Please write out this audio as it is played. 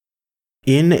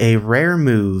In a rare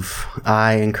move,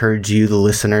 I encourage you, the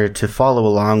listener, to follow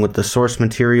along with the source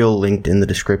material linked in the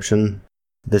description.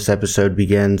 This episode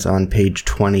begins on page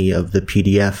 20 of the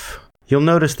PDF. You'll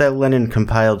notice that Lenin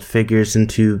compiled figures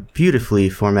into beautifully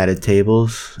formatted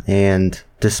tables, and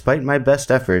despite my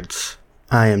best efforts,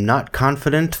 I am not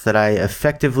confident that I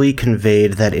effectively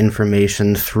conveyed that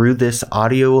information through this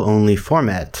audio-only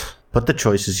format, but the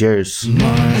choice is yours.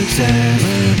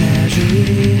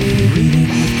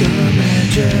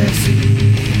 Jesse,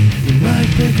 you might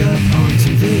pick up on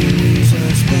some theories,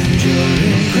 suspend your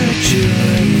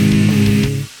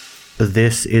incredulity.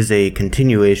 This is a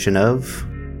continuation of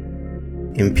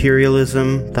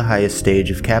Imperialism, the Highest Stage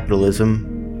of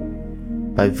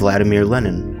Capitalism by Vladimir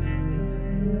Lenin.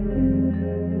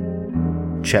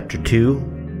 Chapter 2,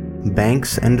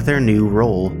 Banks and Their New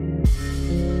Role.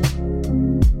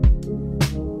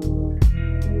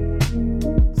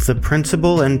 The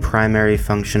principal and primary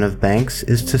function of banks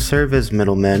is to serve as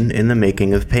middlemen in the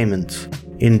making of payments.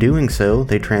 In doing so,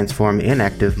 they transform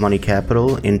inactive money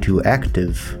capital into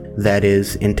active, that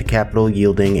is, into capital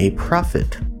yielding a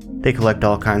profit. They collect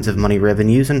all kinds of money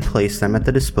revenues and place them at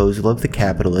the disposal of the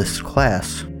capitalist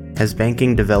class. As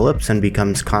banking develops and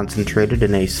becomes concentrated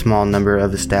in a small number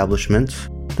of establishments,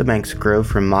 the banks grow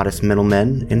from modest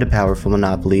middlemen into powerful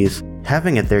monopolies,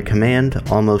 having at their command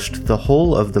almost the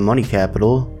whole of the money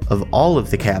capital of all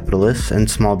of the capitalists and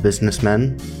small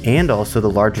businessmen, and also the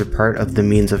larger part of the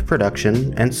means of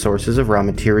production and sources of raw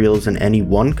materials in any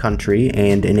one country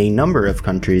and in a number of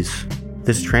countries.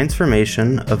 This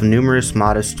transformation of numerous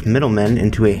modest middlemen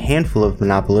into a handful of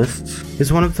monopolists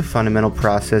is one of the fundamental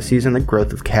processes in the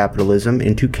growth of capitalism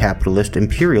into capitalist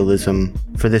imperialism.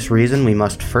 For this reason, we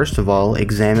must first of all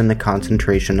examine the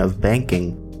concentration of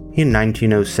banking. In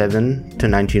 1907 to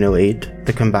 1908,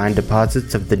 the combined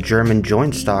deposits of the German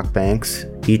joint stock banks,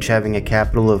 each having a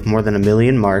capital of more than 1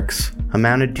 million marks,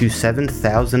 amounted to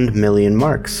 7,000 million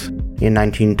marks. In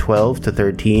 1912 to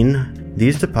 13,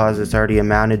 these deposits already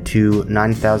amounted to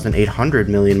 9,800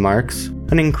 million marks,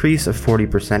 an increase of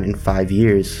 40% in 5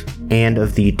 years. And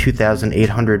of the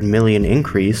 2,800 million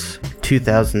increase,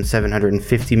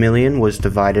 2,750 million was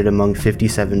divided among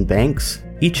 57 banks,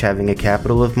 each having a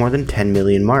capital of more than 10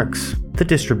 million marks. The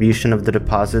distribution of the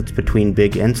deposits between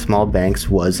big and small banks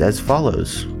was as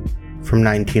follows. From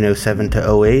 1907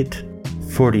 to 08,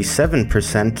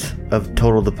 47% of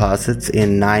total deposits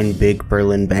in 9 big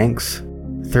Berlin banks,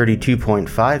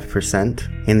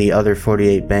 32.5% in the other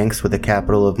 48 banks with a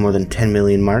capital of more than 10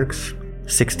 million marks,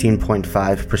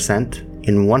 16.5%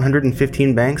 in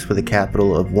 115 banks with a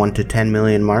capital of 1 to 10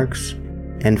 million marks,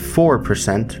 and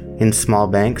 4% in small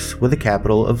banks with a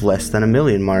capital of less than 1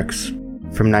 million marks.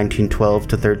 From 1912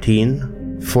 to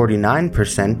 13,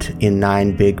 49% in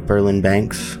 9 big Berlin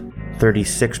banks,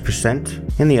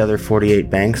 36% in the other 48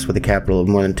 banks with a capital of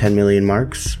more than 10 million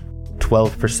marks,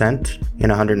 12% in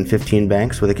 115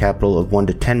 banks with a capital of 1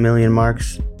 to 10 million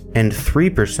marks, and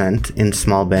 3% in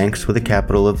small banks with a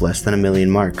capital of less than 1 million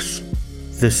marks.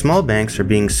 The small banks are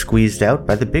being squeezed out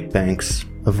by the big banks,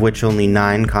 of which only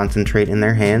 9 concentrate in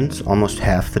their hands almost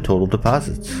half the total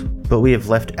deposits. But we have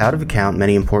left out of account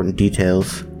many important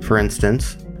details. For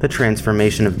instance, the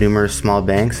transformation of numerous small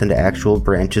banks into actual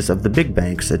branches of the big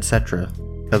banks, etc.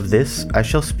 Of this I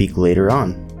shall speak later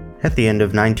on. At the end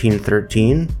of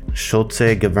 1913,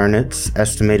 Schulze Gewernitz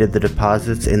estimated the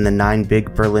deposits in the 9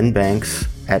 big Berlin banks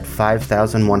at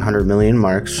 5,100 million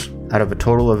marks, out of a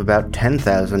total of about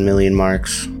 10,000 million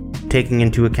marks. Taking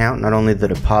into account not only the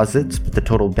deposits, but the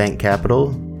total bank capital,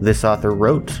 this author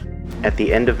wrote, at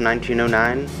the end of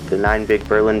 1909, the 9 big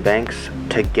Berlin banks,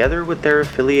 together with their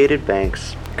affiliated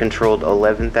banks, controlled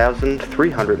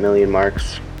 11,300 million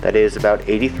marks, that is about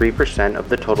 83% of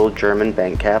the total German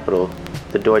bank capital.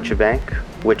 The Deutsche Bank,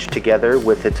 which together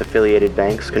with its affiliated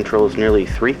banks controls nearly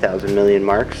 3,000 million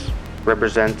marks,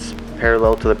 represents,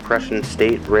 parallel to the Prussian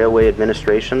State Railway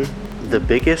Administration, the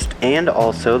biggest and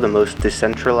also the most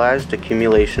decentralized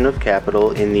accumulation of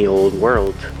capital in the Old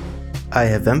World. I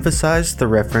have emphasized the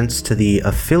reference to the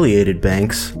affiliated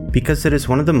banks because it is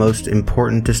one of the most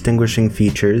important distinguishing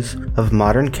features of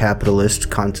modern capitalist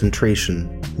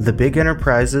concentration. The big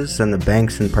enterprises, and the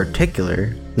banks in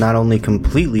particular, not only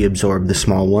completely absorb the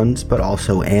small ones, but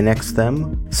also annex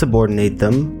them, subordinate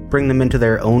them, bring them into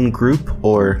their own group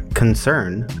or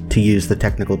concern, to use the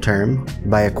technical term,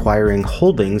 by acquiring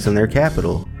holdings in their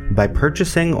capital, by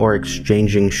purchasing or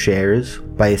exchanging shares,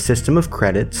 by a system of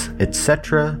credits,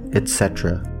 etc.,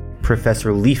 etc.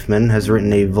 Professor Leifman has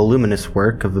written a voluminous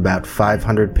work of about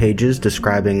 500 pages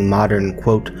describing modern,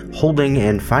 quote, holding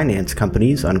and finance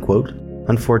companies, unquote,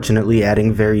 unfortunately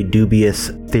adding very dubious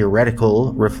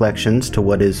theoretical reflections to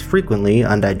what is frequently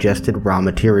undigested raw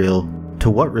material. To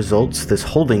what results this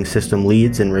holding system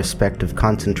leads in respect of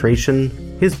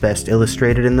concentration is best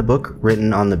illustrated in the book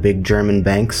written on the big German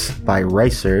banks by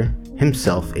Reiser,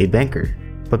 himself a banker.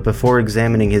 But before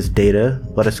examining his data,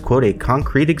 let us quote a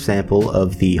concrete example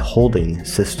of the holding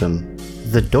system.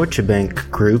 The Deutsche Bank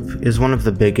Group is one of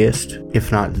the biggest,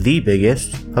 if not the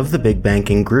biggest, of the big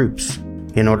banking groups.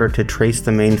 In order to trace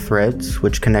the main threads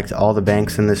which connect all the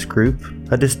banks in this group,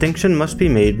 a distinction must be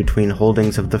made between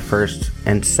holdings of the first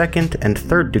and second and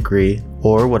third degree,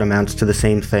 or what amounts to the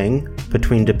same thing,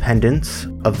 between dependents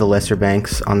of the lesser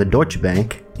banks on the Deutsche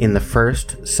Bank in the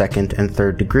first, second, and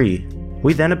third degree.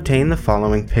 We then obtain the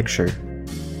following picture.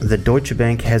 The Deutsche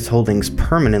Bank has holdings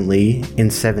permanently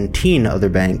in 17 other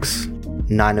banks.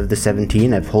 9 of the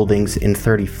 17 have holdings in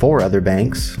 34 other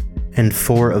banks, and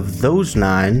 4 of those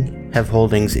 9 have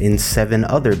holdings in 7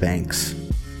 other banks.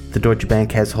 The Deutsche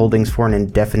Bank has holdings for an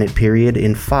indefinite period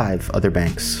in 5 other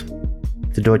banks.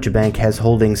 The Deutsche Bank has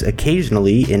holdings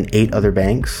occasionally in 8 other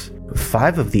banks.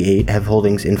 5 of the 8 have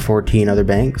holdings in 14 other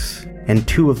banks, and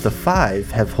 2 of the 5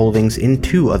 have holdings in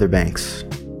 2 other banks.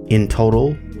 In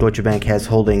total, Deutsche Bank has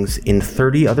holdings in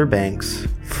 30 other banks,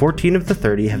 14 of the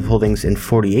 30 have holdings in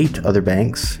 48 other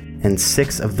banks, and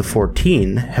 6 of the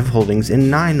 14 have holdings in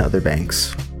 9 other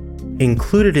banks.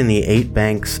 Included in the 8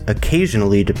 banks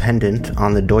occasionally dependent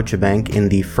on the Deutsche Bank in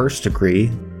the first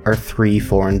degree are 3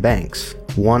 foreign banks,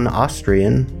 1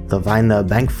 Austrian, the Wiener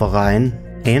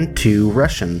Bankverein, and 2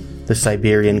 Russian, the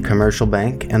Siberian Commercial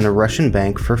Bank and the Russian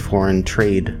Bank for Foreign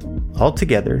Trade.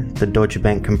 Altogether, the Deutsche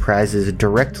Bank comprises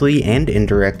directly and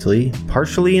indirectly,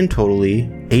 partially and totally,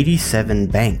 87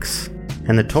 banks,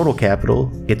 and the total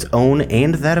capital, its own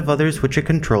and that of others which it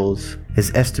controls,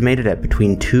 is estimated at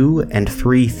between 2 and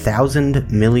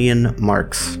 3,000 million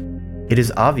marks. It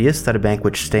is obvious that a bank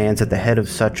which stands at the head of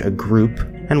such a group,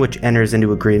 and which enters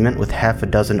into agreement with half a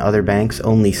dozen other banks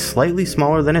only slightly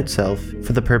smaller than itself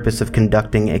for the purpose of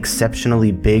conducting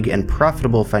exceptionally big and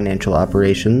profitable financial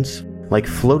operations, like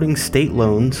floating state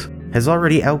loans, has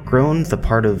already outgrown the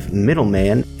part of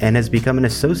middleman and has become an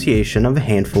association of a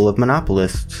handful of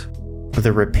monopolists.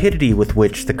 The rapidity with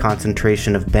which the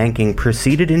concentration of banking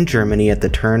proceeded in Germany at the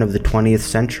turn of the 20th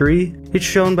century is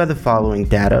shown by the following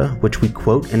data, which we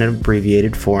quote in an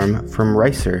abbreviated form from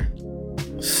Reiser.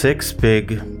 6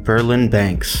 big Berlin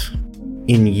banks.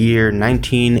 In year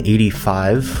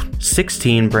 1985,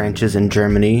 16 branches in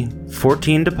Germany,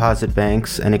 14 deposit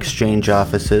banks and exchange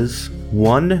offices,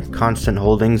 1 constant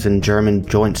holdings in German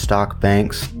joint stock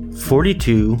banks,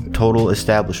 42 total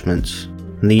establishments.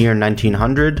 In the year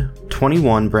 1900,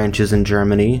 21 branches in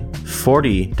Germany,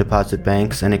 40 deposit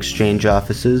banks and exchange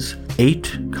offices,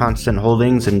 8 constant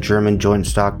holdings in German joint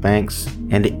stock banks,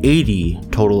 and 80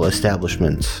 total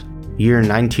establishments. Year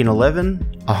 1911,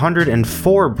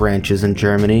 104 branches in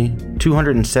Germany,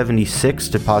 276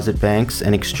 deposit banks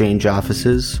and exchange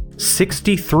offices,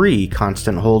 63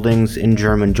 constant holdings in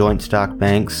German joint stock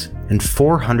banks, and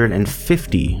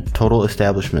 450 total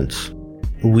establishments.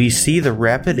 We see the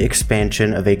rapid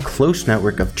expansion of a close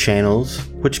network of channels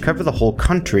which cover the whole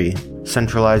country,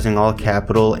 centralizing all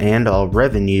capital and all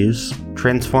revenues,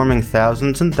 transforming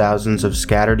thousands and thousands of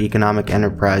scattered economic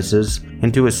enterprises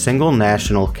into a single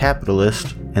national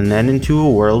capitalist and then into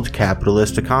a world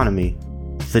capitalist economy.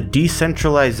 The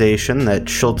decentralization that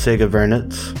Schulze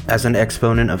Governitz, as an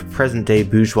exponent of present-day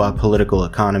bourgeois political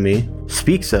economy,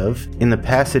 speaks of in the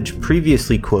passage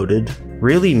previously quoted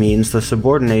really means the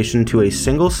subordination to a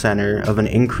single center of an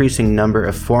increasing number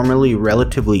of formerly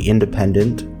relatively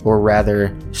independent, or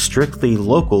rather, strictly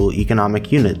local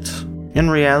economic units. In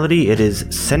reality, it is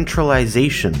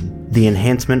centralization, the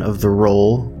enhancement of the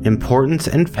role, importance,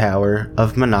 and power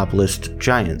of monopolist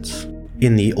giants.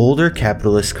 In the older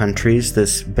capitalist countries,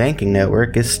 this banking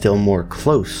network is still more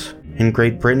close. In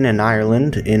Great Britain and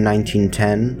Ireland in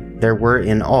 1910, there were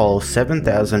in all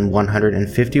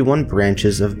 7,151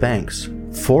 branches of banks.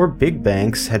 4 big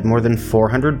banks had more than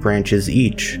 400 branches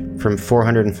each, from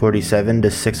 447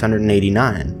 to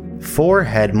 689. 4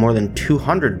 had more than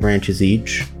 200 branches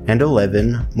each, and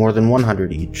 11 more than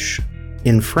 100 each.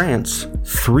 In France,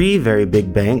 3 very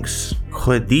big banks,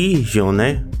 Crédit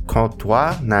Lyonnais,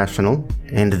 Comptoir National,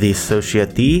 and the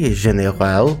Société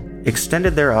Générale,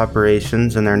 extended their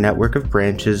operations and their network of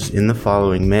branches in the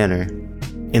following manner.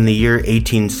 In the year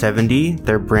 1870,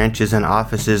 their branches and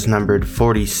offices numbered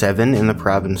 47 in the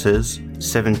provinces,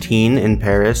 17 in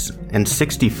Paris, and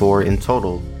 64 in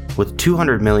total, with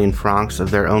 200 million francs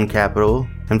of their own capital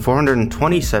and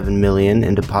 427 million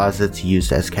in deposits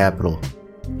used as capital.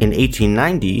 In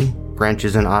 1890,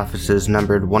 branches and offices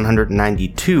numbered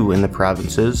 192 in the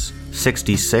provinces,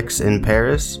 66 in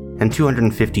Paris, and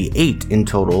 258 in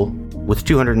total, with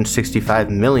 265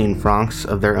 million francs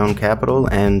of their own capital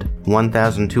and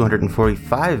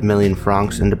 1,245 million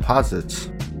francs in deposits.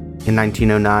 In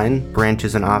 1909,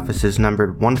 branches and offices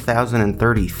numbered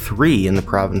 1,033 in the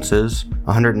provinces,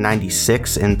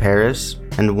 196 in Paris,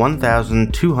 and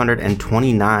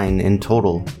 1,229 in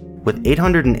total, with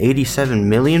 887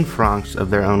 million francs of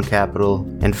their own capital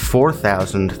and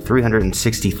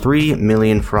 4,363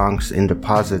 million francs in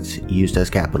deposits used as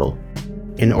capital.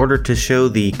 In order to show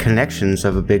the connections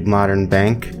of a big modern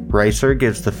bank, Reiser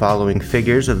gives the following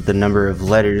figures of the number of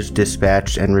letters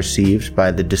dispatched and received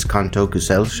by the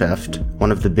Diskontogesellschaft,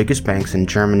 one of the biggest banks in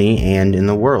Germany and in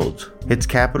the world. Its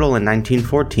capital in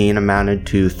 1914 amounted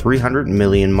to 300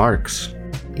 million marks.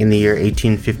 In the year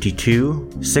 1852,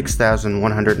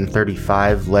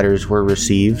 6,135 letters were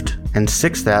received, and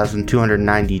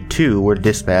 6,292 were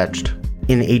dispatched.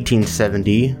 In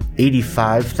 1870,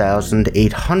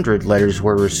 85,800 letters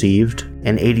were received,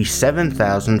 and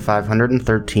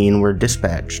 87,513 were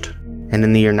dispatched. And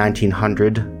in the year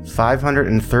 1900,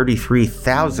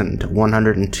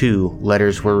 533,102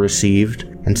 letters were received,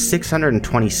 and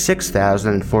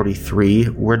 626,043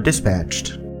 were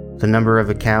dispatched. The number of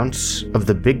accounts of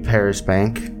the big Paris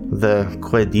bank, the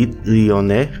Crédit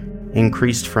Lyonnais,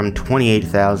 increased from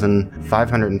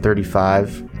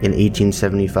 28,535 in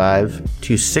 1875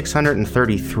 to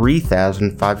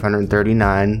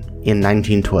 633,539 in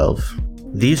 1912.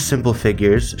 These simple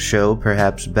figures show,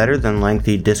 perhaps better than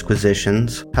lengthy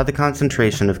disquisitions, how the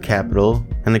concentration of capital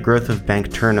and the growth of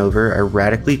bank turnover are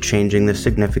radically changing the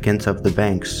significance of the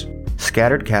banks.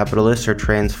 Scattered capitalists are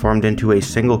transformed into a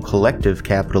single collective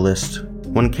capitalist.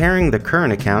 When carrying the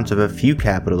current accounts of a few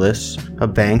capitalists, a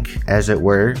bank, as it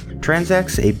were,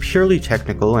 transacts a purely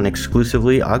technical and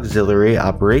exclusively auxiliary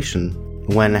operation.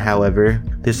 When, however,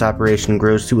 this operation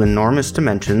grows to enormous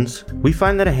dimensions, we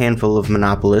find that a handful of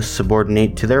monopolists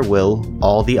subordinate to their will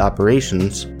all the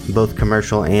operations, both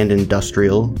commercial and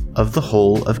industrial, of the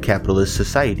whole of capitalist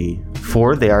society.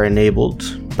 For they are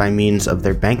enabled, by means of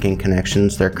their banking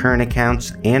connections, their current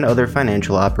accounts, and other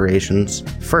financial operations,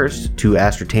 first to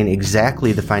ascertain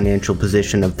exactly the financial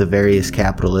position of the various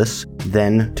capitalists,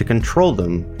 then to control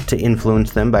them, to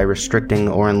influence them by restricting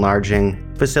or enlarging,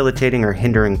 facilitating or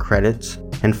hindering credits,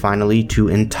 and finally to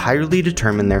entirely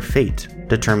determine their fate,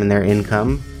 determine their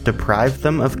income, deprive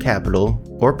them of capital,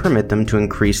 or permit them to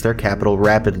increase their capital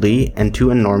rapidly and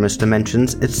to enormous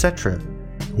dimensions, etc.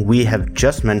 We have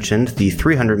just mentioned the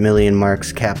 300 million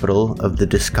marks capital of the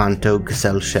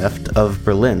Diskontogesellschaft of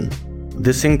Berlin.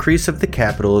 This increase of the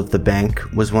capital of the bank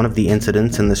was one of the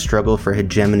incidents in the struggle for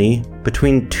hegemony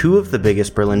between two of the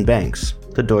biggest Berlin banks,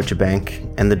 the Deutsche Bank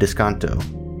and the Diskonto.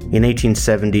 In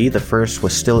 1870, the first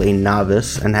was still a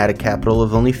novice and had a capital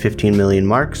of only 15 million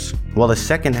marks, while the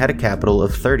second had a capital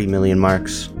of 30 million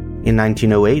marks. In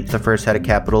 1908, the first had a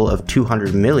capital of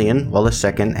 200 million, while the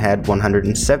second had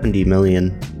 170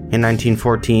 million. In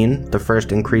 1914, the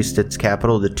first increased its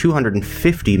capital to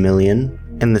 250 million,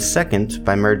 and the second,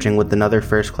 by merging with another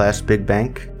first-class big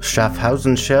bank,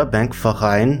 Schaffhausenscher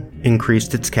Bankverein,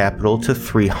 increased its capital to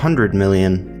 300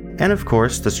 million. And of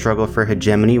course, the struggle for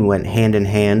hegemony went hand in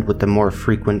hand with the more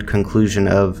frequent conclusion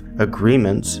of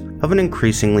agreements of an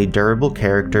increasingly durable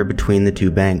character between the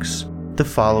two banks. The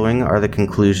following are the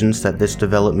conclusions that this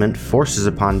development forces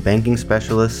upon banking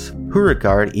specialists who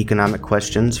regard economic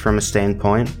questions from a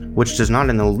standpoint which does not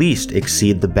in the least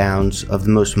exceed the bounds of the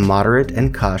most moderate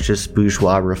and cautious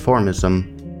bourgeois reformism.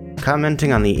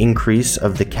 Commenting on the increase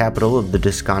of the capital of the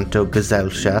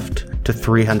Diskontogesellschaft to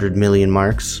 300 million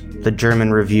marks, the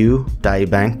German review Die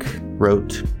Bank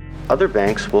wrote, "Other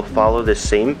banks will follow this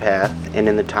same path, and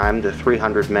in the time the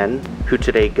 300 men who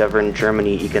today govern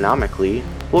Germany economically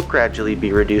will gradually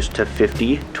be reduced to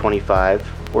 50, 25,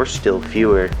 or still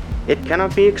fewer. It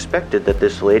cannot be expected that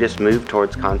this latest move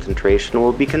towards concentration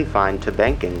will be confined to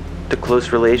banking. The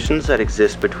close relations that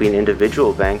exist between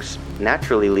individual banks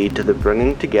naturally lead to the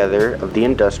bringing together of the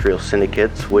industrial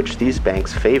syndicates which these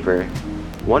banks favor.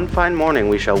 One fine morning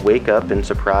we shall wake up in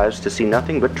surprise to see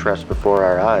nothing but trust before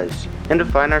our eyes, and to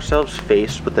find ourselves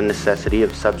faced with the necessity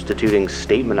of substituting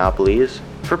state monopolies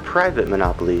for private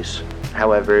monopolies.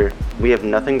 However, we have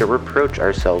nothing to reproach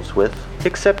ourselves with,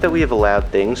 except that we have allowed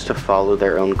things to follow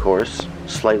their own course,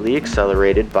 slightly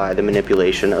accelerated by the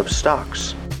manipulation of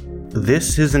stocks."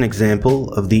 This is an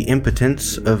example of the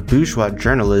impotence of bourgeois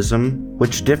journalism,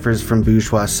 which differs from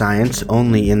bourgeois science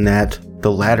only in that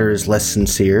the latter is less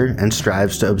sincere and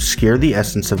strives to obscure the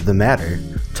essence of the matter,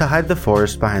 to hide the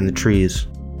forest behind the trees.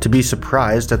 to be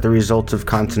surprised at the results of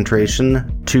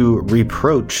concentration, to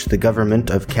reproach the government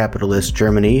of capitalist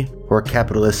Germany or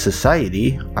capitalist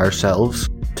society, ourselves,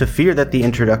 to fear that the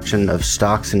introduction of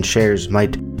stocks and shares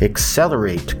might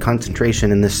accelerate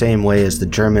concentration in the same way as the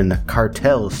German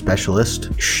cartel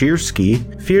specialist,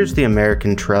 Schiersky, fears the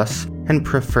American trusts and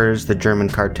prefers the German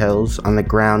cartels on the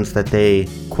grounds that they,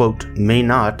 quote, may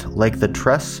not, like the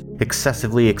trusts,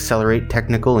 excessively accelerate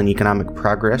technical and economic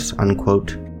progress,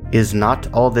 unquote. Is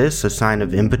not all this a sign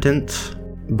of impotence?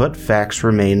 But facts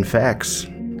remain facts.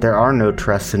 There are no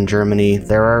trusts in Germany,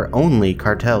 there are only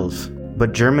cartels.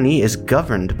 But Germany is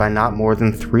governed by not more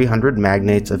than 300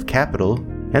 magnates of capital,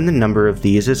 and the number of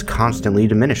these is constantly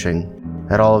diminishing.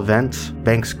 At all events,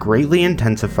 banks greatly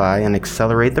intensify and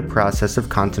accelerate the process of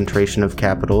concentration of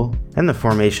capital and the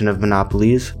formation of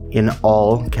monopolies in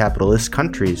all capitalist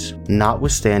countries,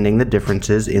 notwithstanding the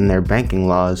differences in their banking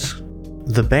laws.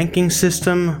 The banking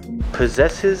system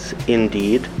possesses,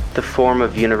 indeed, the form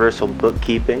of universal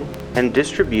bookkeeping and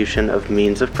distribution of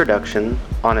means of production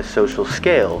on a social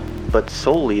scale, but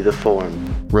solely the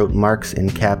form, wrote Marx in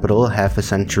Capital half a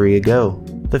century ago.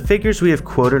 The figures we have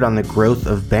quoted on the growth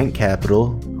of bank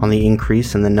capital, on the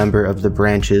increase in the number of the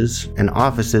branches and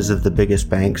offices of the biggest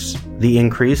banks, the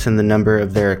increase in the number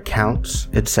of their accounts,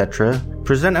 etc.,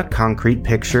 present a concrete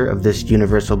picture of this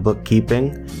universal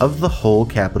bookkeeping of the whole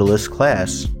capitalist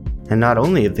class. And not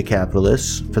only of the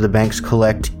capitalists, for the banks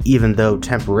collect, even though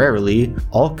temporarily,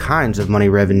 all kinds of money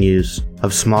revenues,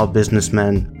 of small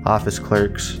businessmen, office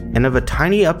clerks, and of a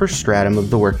tiny upper stratum of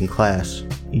the working class.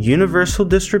 Universal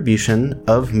distribution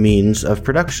of means of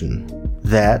production.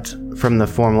 That, from the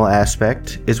formal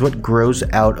aspect, is what grows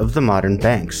out of the modern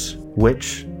banks,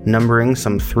 which, numbering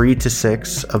some 3 to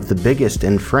 6 of the biggest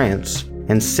in France,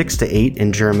 and 6 to 8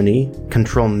 in Germany,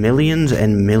 control millions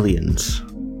and millions.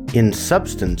 In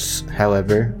substance,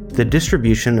 however, the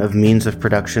distribution of means of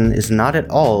production is not at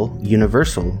all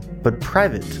universal, but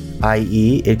private,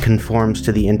 i.e., it conforms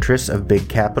to the interests of big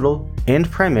capital and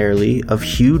primarily of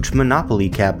huge monopoly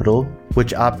capital,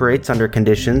 which operates under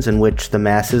conditions in which the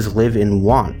masses live in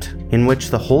want, in which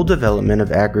the whole development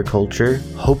of agriculture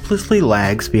hopelessly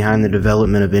lags behind the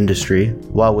development of industry,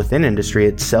 while within industry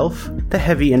itself, the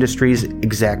heavy industries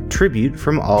exact tribute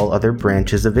from all other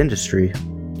branches of industry.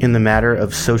 In the matter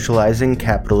of socializing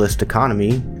capitalist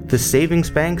economy, the savings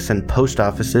banks and post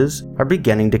offices are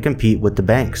beginning to compete with the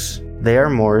banks. They are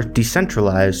more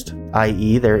decentralized,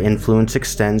 i.e., their influence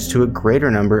extends to a greater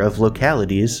number of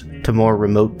localities, to more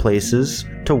remote places,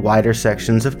 to wider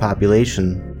sections of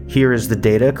population. Here is the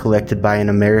data collected by an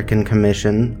American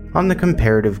commission on the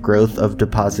comparative growth of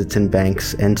deposits in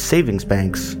banks and savings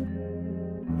banks.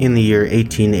 In the year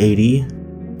 1880,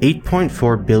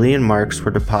 8.4 billion marks were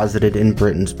deposited in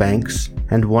Britain's banks,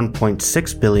 and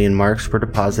 1.6 billion marks were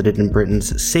deposited in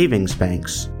Britain's savings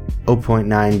banks.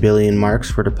 0.9 billion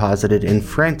marks were deposited in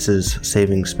France's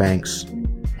savings banks.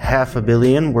 500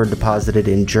 million were deposited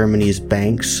in Germany's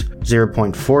banks,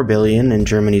 0.4 billion in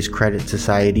Germany's credit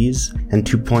societies, and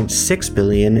 2.6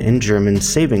 billion in German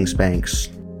savings banks.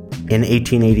 In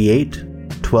 1888,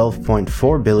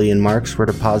 12.4 billion marks were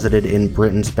deposited in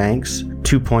Britain's banks,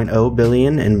 2.0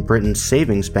 billion in Britain's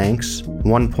savings banks,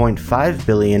 1.5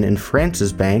 billion in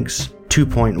France's banks,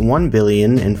 2.1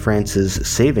 billion in France's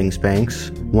savings banks,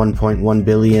 1.1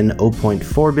 billion,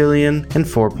 0.4 billion, and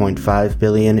 4.5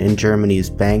 billion in Germany's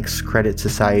banks, credit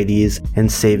societies, and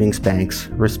savings banks,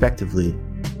 respectively.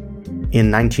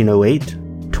 In 1908,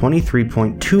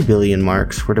 23.2 billion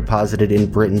marks were deposited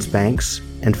in Britain's banks,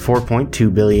 and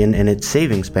 4.2 billion in its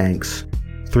savings banks.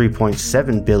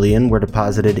 3.7 billion were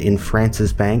deposited in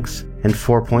France's banks, and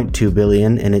 4.2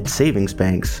 billion in its savings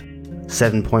banks.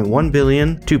 7.1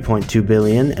 billion, 2.2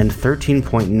 billion, and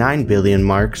 13.9 billion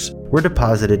marks were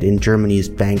deposited in Germany's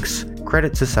banks,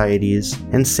 credit societies,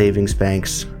 and savings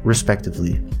banks,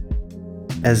 respectively.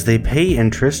 As they pay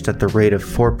interest at the rate of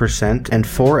 4% and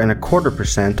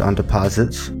 4.25% on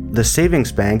deposits, the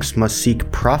savings banks must seek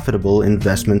profitable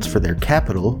investments for their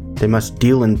capital. They must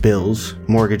deal in bills,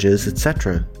 mortgages,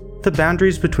 etc. The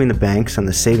boundaries between the banks and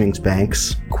the savings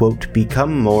banks, quote,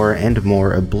 become more and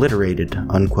more obliterated,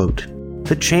 unquote.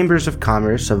 The chambers of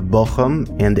commerce of Bochum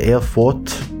and Erfurt,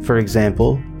 for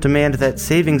example, demand that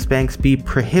savings banks be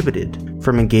prohibited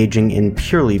from engaging in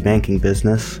purely banking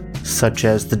business, such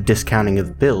as the discounting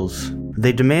of bills.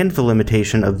 They demand the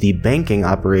limitation of the banking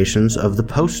operations of the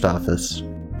post office.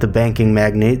 The banking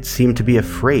magnates seem to be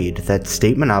afraid that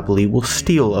state monopoly will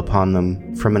steal upon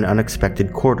them from an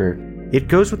unexpected quarter. It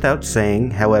goes without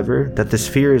saying, however, that this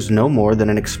fear is no more than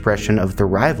an expression of the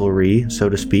rivalry, so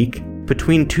to speak,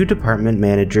 between two department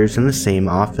managers in the same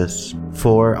office.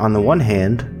 For, on the one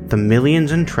hand, the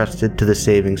millions entrusted to the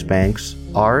savings banks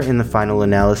are, in the final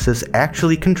analysis,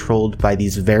 actually controlled by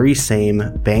these very same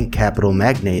bank capital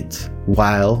magnates,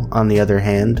 while, on the other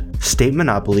hand, state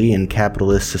monopoly in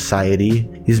capitalist society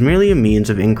is merely a means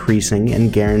of increasing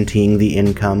and guaranteeing the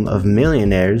income of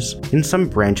millionaires in some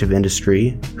branch of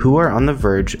industry who are on the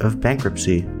verge of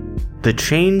bankruptcy. The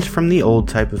change from the old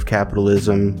type of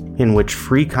capitalism, in which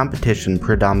free competition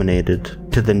predominated,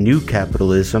 to the new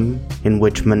capitalism, in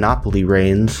which monopoly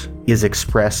reigns, is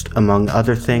expressed, among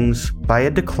other things, by a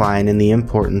decline in the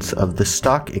importance of the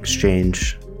stock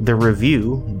exchange. The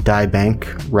review, Die Bank,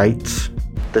 writes,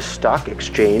 "The stock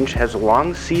exchange has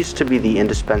long ceased to be the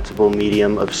indispensable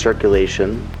medium of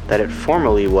circulation that it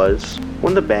formerly was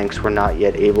when the banks were not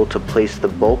yet able to place the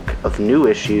bulk of new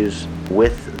issues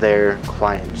with their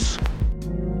clients."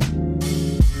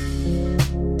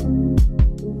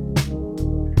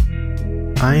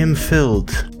 I am filled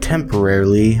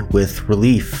temporarily with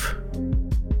relief,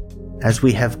 as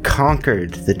we have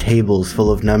conquered the tables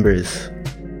full of numbers,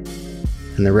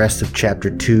 and the rest of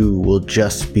Chapter 2 will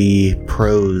just be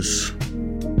prose.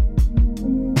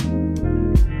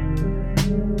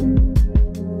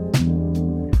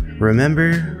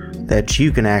 Remember that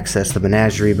you can access the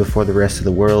menagerie before the rest of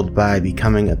the world by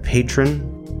becoming a patron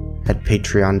at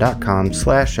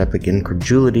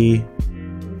patreon.com/epicincredulity.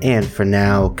 And for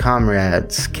now,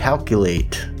 comrades,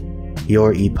 calculate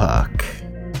your epoch.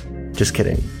 Just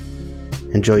kidding.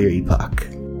 Enjoy your epoch.